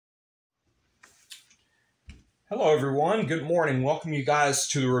Hello everyone, good morning. Welcome you guys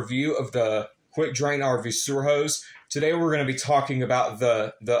to the review of the Quick Drain RV Sewer Hose. Today we're going to be talking about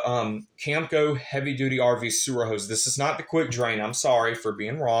the Camco Heavy Duty RV Sewer Hose. This is not the Quick Drain, I'm sorry for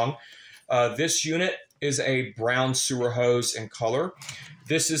being wrong. This unit is a brown sewer hose in color.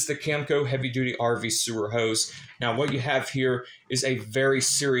 This is the Camco Heavy Duty RV Sewer Hose. Now what you have here is a very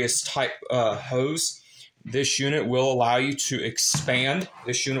serious type hose. This unit will allow you to expand.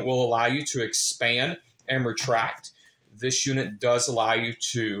 And retract. This unit does allow you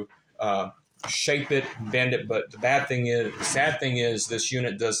to shape it, bend it, but the sad thing is this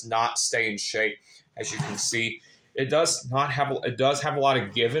unit does not stay in shape. As you can see, it does have a lot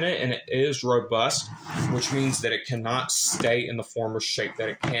of give in it, and it is robust, which means that it cannot stay in the former shape that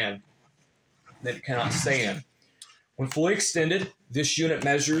it cannot stay in. When fully extended, this unit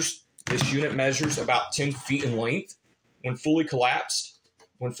measures about 10 feet in length. When fully collapsed,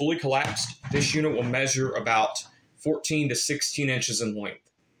 this unit will measure about 14 to 16 inches in length,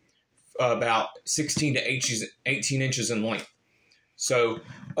 about 16 to 18 inches in length. So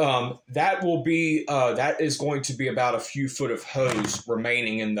that is going to be about a few foot of hose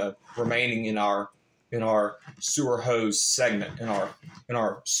remaining in our sewer hose segment, in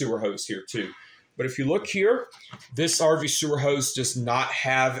our sewer hose here too. But if you look here, this RV sewer hose does not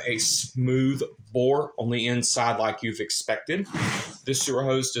have a smooth bore on the inside like you've expected. This sewer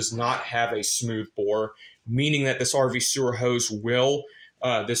hose does not have a smooth bore, meaning that this RV sewer hose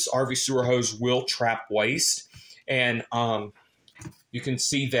will trap waste. And you can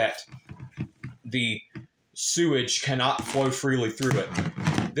see that the sewage cannot flow freely through it.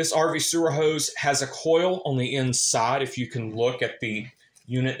 This RV sewer hose has a coil on the inside. If you can look at the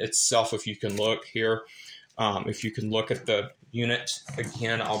unit itself, if you can look here, if you can look at the unit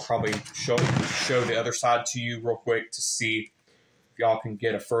again, I'll probably show the other side to you real quick to see if y'all can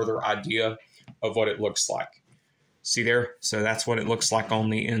get a further idea of what it looks like. See there? So that's what it looks like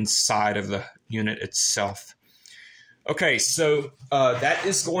on the inside of the unit itself. Okay, so that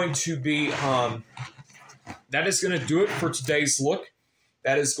is going to do it for today's look.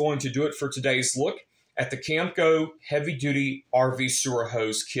 At the Camco Heavy Duty RV Sewer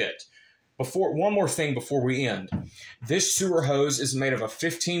Hose Kit. One more thing before we end. This sewer hose is made of a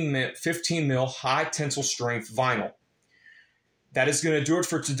 15 mil high tensile strength vinyl. That is going to do it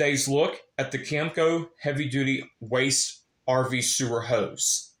for today's look at the Camco Heavy Duty Waste RV Sewer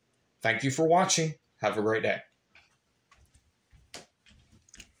Hose. Thank you for watching. Have a great day.